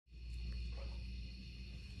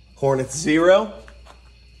Hornets 0,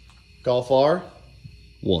 Golf R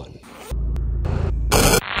 1.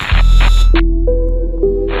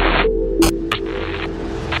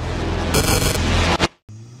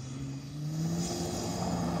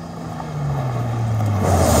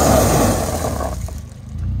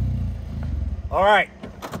 All right,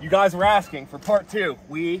 you guys were asking for part 2.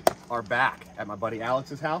 We are back at my buddy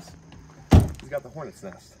Alex's house. He's got the Hornets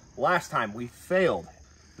nest. Last time we failed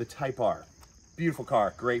the Type R. Beautiful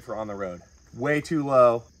car, great for on the road. Way too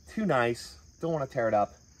low, too nice, don't want to tear it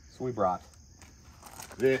up. So we brought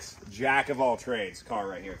this jack of all trades car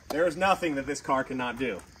right here. There is nothing that this car cannot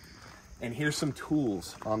do. And here's some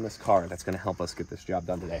tools on this car that's gonna help us get this job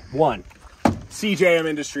done today. 1, CJM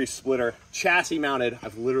Industries splitter, chassis mounted.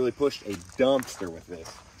 I've literally pushed a dumpster with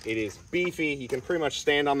this. It is beefy, you can pretty much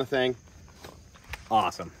stand on the thing.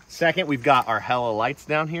 Awesome. Second, we've got our hella lights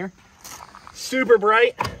down here. Super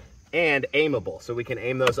bright and aimable, so we can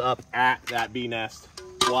aim those up at that bee nest,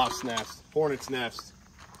 wasp's nest, hornet's nest.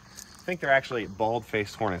 I think they're actually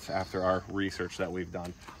bald-faced hornets after our research that we've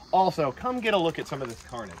done. Also, come get a look at some of this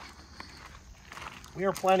carnage. We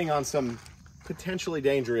are planning on some potentially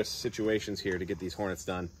dangerous situations here to get these hornets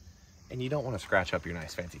done, and you don't want to scratch up your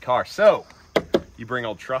nice fancy car. So you bring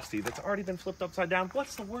old Trusty that's already been flipped upside down.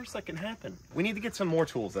 What's the worst that can happen? We need to get some more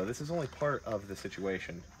tools though. This is only part of the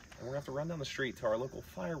situation, and we're gonna have to run down the street to our local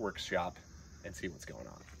fireworks shop and see what's going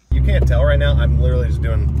on. You can't tell right now, I'm literally just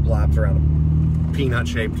doing laps around a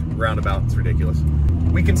peanut-shaped roundabout. It's ridiculous.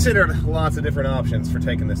 We considered lots of different options for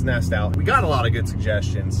taking this nest out. We got a lot of good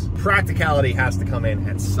suggestions. Practicality has to come in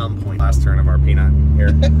at some point. Last turn of our peanut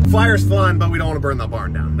here. Fire's fun, but we don't want to burn the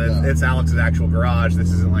barn down. No. It's Alex's actual garage.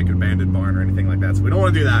 This isn't like an abandoned barn or anything like that, so we don't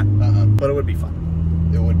want to do that, but it would be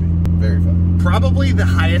fun. It would be very fun. Probably the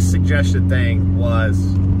highest suggested thing was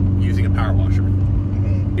using a power washer.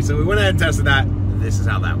 So we went ahead and tested that. This is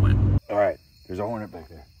how that went. All right, there's a hornet back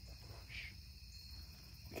there. Shh.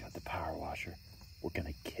 We got the power washer. We're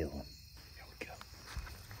gonna kill him. Here we go.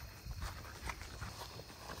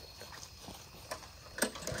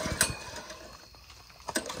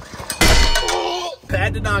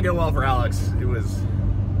 That did not go well for Alex. It was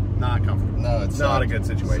not comfortable. No, it's not a good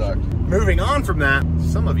situation. Sucked. Moving on from that,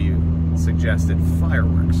 some of you suggested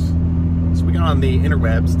fireworks. So we got on the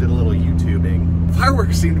interwebs, did a little YouTubing.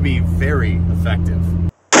 Fireworks seem to be very effective.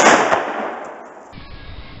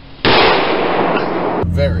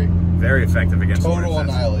 Very effective against total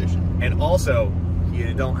annihilation. And also,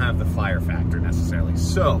 you don't have the fire factor necessarily.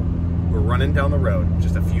 So, we're running down the road,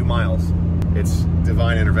 just a few miles. It's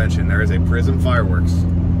divine intervention. There is a Prism Fireworks.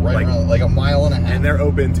 Right around, like a mile and a half. And they're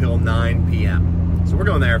open till 9 p.m. So we're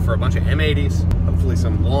going there for a bunch of M80s, hopefully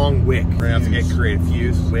some long wick. We're gonna have to get creative.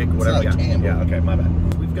 Fuse, wick, whatever we got. Yeah, okay, my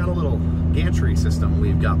bad. We've got a little gantry system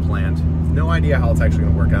we've got planned. No idea how it's actually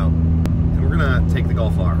gonna work out. And we're gonna take the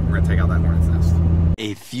Golf R. We're gonna take out that hornet's nest.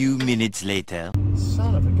 A few minutes later.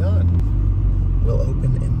 Son of a gun. Will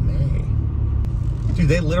open in May. Dude,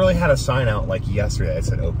 they literally had a sign out like yesterday that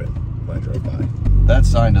said open when I drove by. That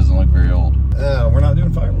sign doesn't look very old. We're not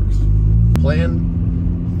doing fireworks.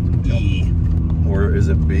 Plan E. Or is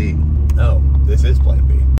it B? No, this is plan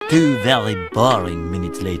B. 2 very boring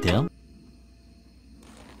minutes later.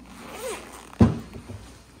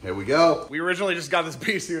 Here we go. We originally just got this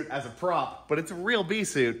bee suit as a prop, but it's a real bee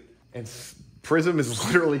suit, and Prism is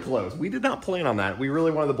literally closed. We did not plan on that. We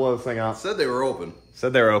really wanted to blow this thing out. Said they were open.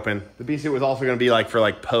 Said they were open. The bee suit was also going to be like for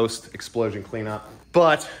like post-explosion cleanup.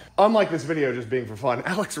 But unlike this video just being for fun,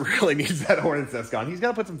 Alex really needs that hornet's nest gone. He's got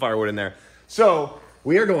to put some firewood in there. So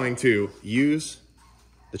we are going to use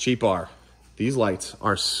the cheap R. These lights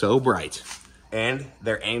are so bright, and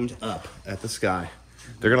they're aimed up at the sky.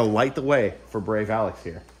 They're going to light the way for brave Alex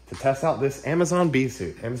here to test out this Amazon bee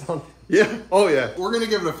suit. Amazon. Yeah. Oh yeah. We're gonna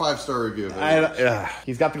give it a 5-star review.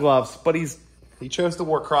 He's got the gloves, but he chose to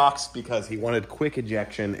wear Crocs because he wanted quick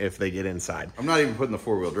ejection if they get inside. I'm not even putting the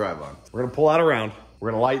 4-wheel drive on. We're gonna pull out around.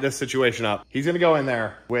 We're gonna light this situation up. He's gonna go in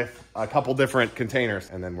there with a couple different containers,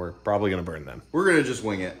 and then we're probably gonna burn them. We're gonna just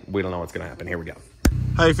wing it. We don't know what's gonna happen. Here we go.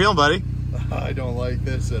 How you feeling, buddy? I don't like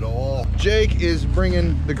this at all. Jake is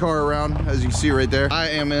bringing the car around, as you see right there. I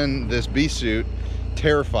am in this bee suit,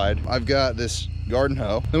 terrified. I've got this garden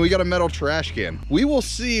hoe, then we got a metal trash can. We will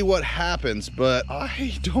see what happens, but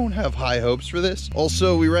I don't have high hopes for this.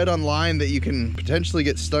 Also, we read online that you can potentially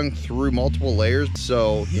get stung through multiple layers,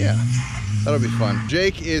 so yeah, that'll be fun.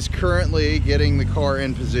 Jake is currently getting the car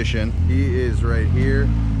in position. He is right here.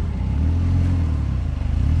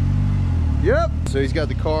 Yep, so he's got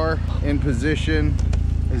the car in position.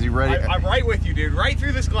 Is he ready? I'm right with you, dude. Right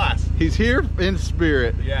through this glass. He's here in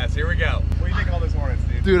spirit. Yes, here we go. What do you think of all those hornets,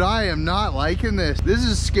 dude? Dude, I am not liking this. This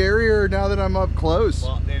is scarier now that I'm up close.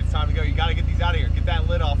 Well, dude, it's time to go. You gotta get these out of here. Get that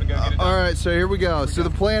lid off and go get it done. All right, so here we go. So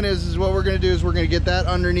the plan is what we're gonna do is we're gonna get that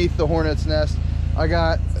underneath the hornet's nest. I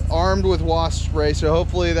got armed with wasp spray, so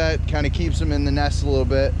hopefully that kind of keeps them in the nest a little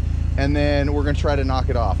bit. And then we're gonna try to knock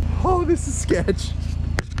it off. Oh, this is sketch.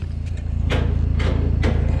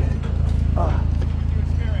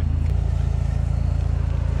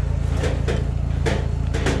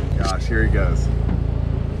 Gosh, here he goes.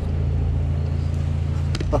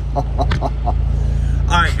 All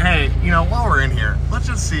right, hey, you know, while we're in here, let's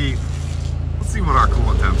see what our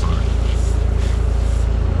coolant temps are.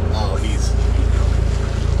 Oh,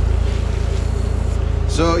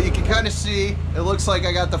 So you can kind of see, it looks like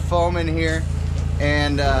I got the foam in here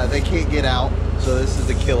and they can't get out. So this is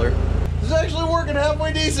the killer. This is actually working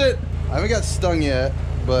halfway decent. I haven't got stung yet,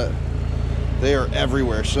 but they are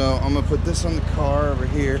everywhere. So I'm gonna put this on the car over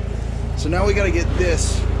here. So now we gotta get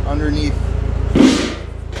this underneath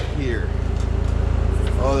here.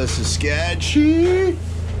 Oh, this is sketchy.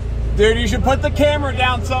 dude, you should put the camera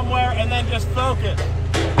down somewhere and then just focus.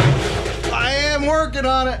 I am working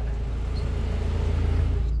on it.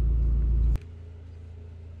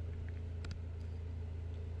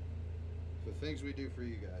 The things we do for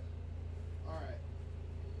you guys. All right.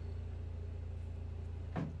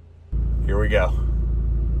 Here we go.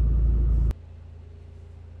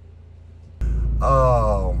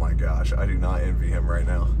 Oh my gosh, I do not envy him right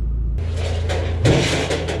now.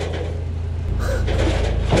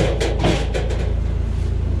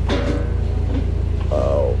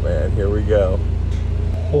 Oh man, here we go.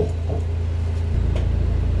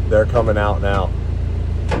 They're coming out now.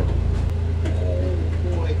 Oh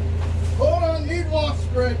boy. Hold on, need wasp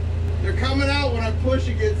spray. They're coming out when I push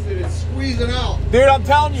against it. It's squeezing out. Dude, I'm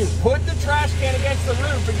telling you, put the trash can against the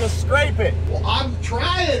roof and just scrape it. Well, I'm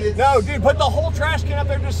trying. No, dude, put the whole trash can up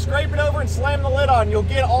there, just scrape it over and slam the lid on. You'll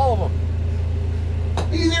get all of them.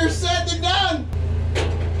 Easier said than done.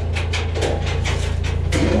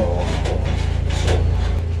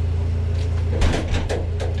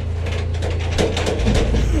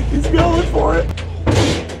 He's going for it.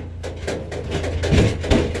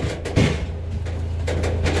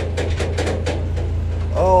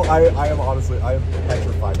 Oh, I am honestly, I am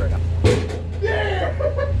petrified right now.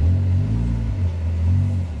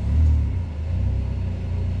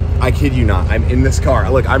 I kid you not, I'm in this car.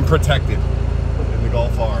 Look, I'm protected in the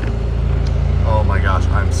Gulf Arm. Oh my gosh,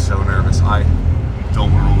 I'm so nervous. I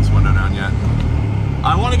don't want to roll this window down yet.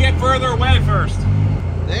 I want to get further away first.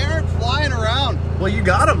 They aren't flying around. Well, you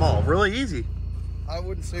got them all really easy. I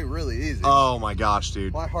wouldn't say really easy. Oh my gosh,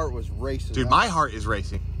 dude. My heart was racing. Dude, my heart is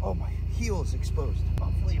racing. Oh, my heel is exposed.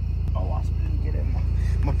 Hopefully a wasp didn't get in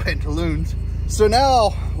my pantaloons. So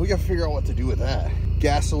now we got to figure out what to do with that.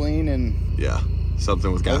 Gasoline and... Yeah,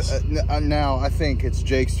 something with gas. Now I think it's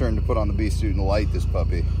Jake's turn to put on the bee suit and light this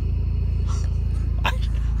puppy.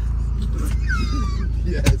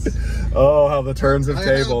 Yes. Oh, how the turns have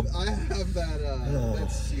tabled. I have that,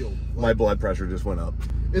 that's sealed. My blood pressure just went up.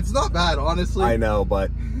 It's not bad, honestly. I know,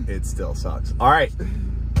 but it still sucks. All right,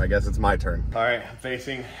 I guess it's my turn. All right, I'm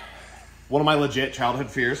facing one of my legit childhood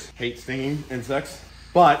fears, hate stinging insects.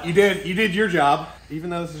 But you did your job. Even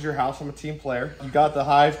though this is your house, I'm a team player. You got the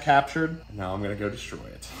hive captured. Now I'm gonna go destroy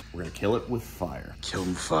it. We're gonna kill it with fire. Kill him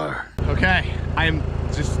with fire. Okay, I am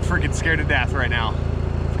just freaking scared to death right now.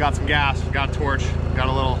 I've got some gas, got a torch, got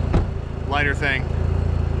a little lighter thing.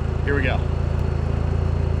 Here we go.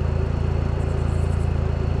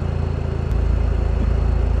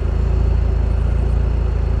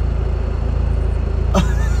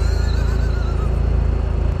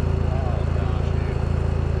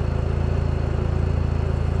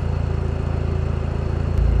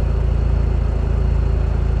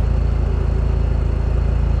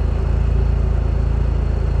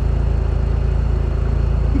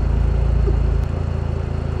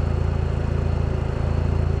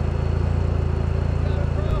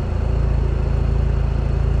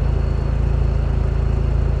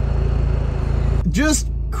 Just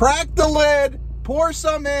crack the lid, pour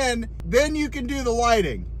some in, then you can do the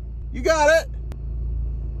lighting. You got it?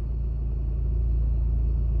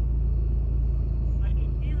 I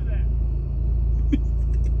can hear that.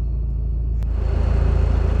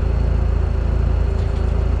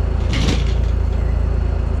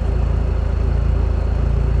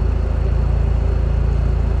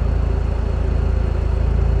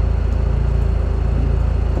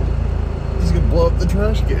 He's gonna blow up the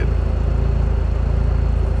trash can.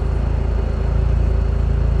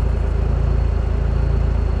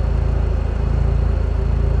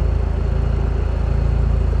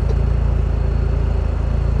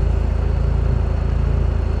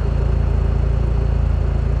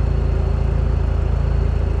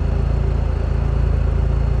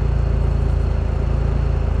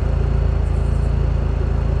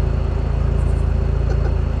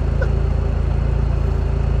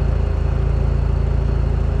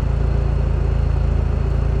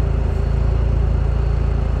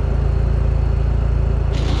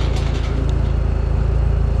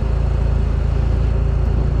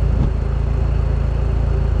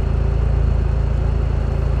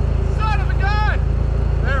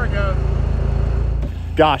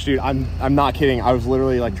 Gosh, dude, I'm not kidding. I was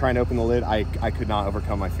literally like trying to open the lid. I could not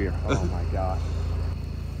overcome my fear. Oh my gosh.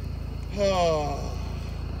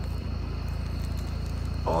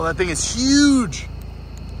 Oh, that thing is huge.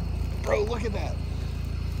 Bro, look at that.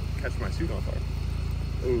 Catch my suit on fire.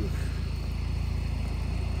 Ooh.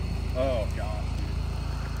 Oh gosh,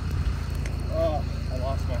 dude. Oh, I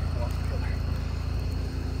lost my killer.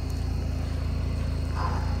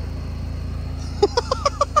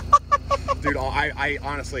 Dude, I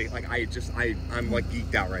honestly, like, I'm like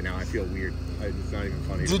geeked out right now. I feel weird. It's not even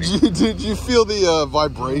funny. Did you feel the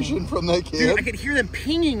vibration from that kid? Dude, I could hear them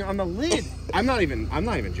pinging on the lid. I'm not even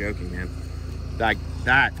joking, man. That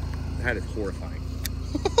is horrifying.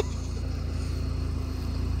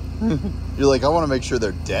 You're like, I want to make sure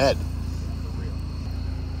they're dead.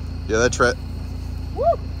 Yeah, that's right. Woo!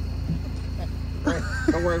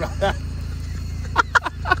 Don't worry about that.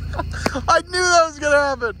 I knew that was gonna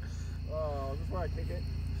happen. Oh, is this where I kick it?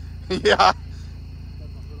 Yeah.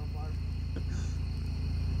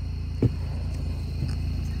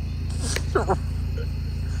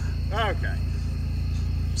 Okay.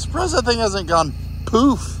 Surprised that thing hasn't gone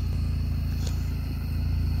poof.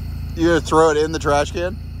 You gonna throw it in the trash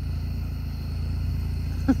can?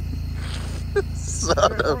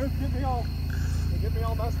 Get me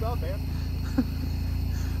all messed up, man.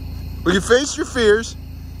 Well, you faced your fears.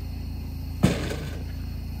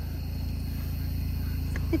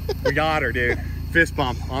 We got her, dude. Fist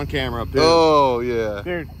bump on camera. Boom. Oh, yeah.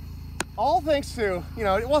 Dude, all thanks to,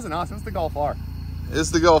 it wasn't us, it was the Golf R.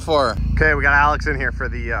 It's the Golf R. Okay, we got Alex in here for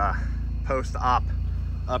the post-op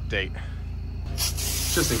update.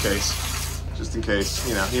 Just in case. Just in case.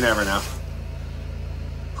 You never know.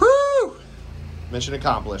 Woo! Mission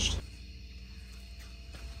accomplished.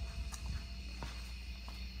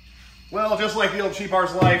 Well, just like the old Cheap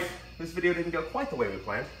R's life, this video didn't go quite the way we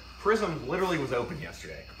planned. Prism literally was open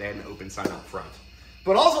yesterday. They had an open sign out front.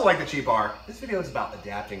 But also like the Cheap R, this video is about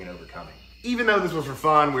adapting and overcoming. Even though this was for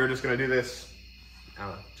fun, we were just gonna do this, I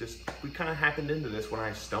don't know, we kind of happened into this when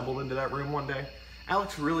I stumbled into that room one day.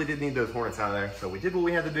 Alex really did need those Hornets out of there, so we did what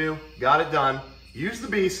we had to do, got it done, used the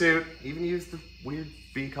bee suit, even used the weird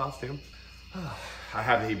bee costume. I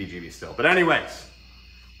have the heebie-jeebies still. But anyways,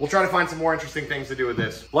 we'll try to find some more interesting things to do with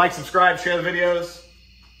this. Like, subscribe, share the videos.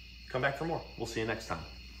 Come back for more. We'll see you next time.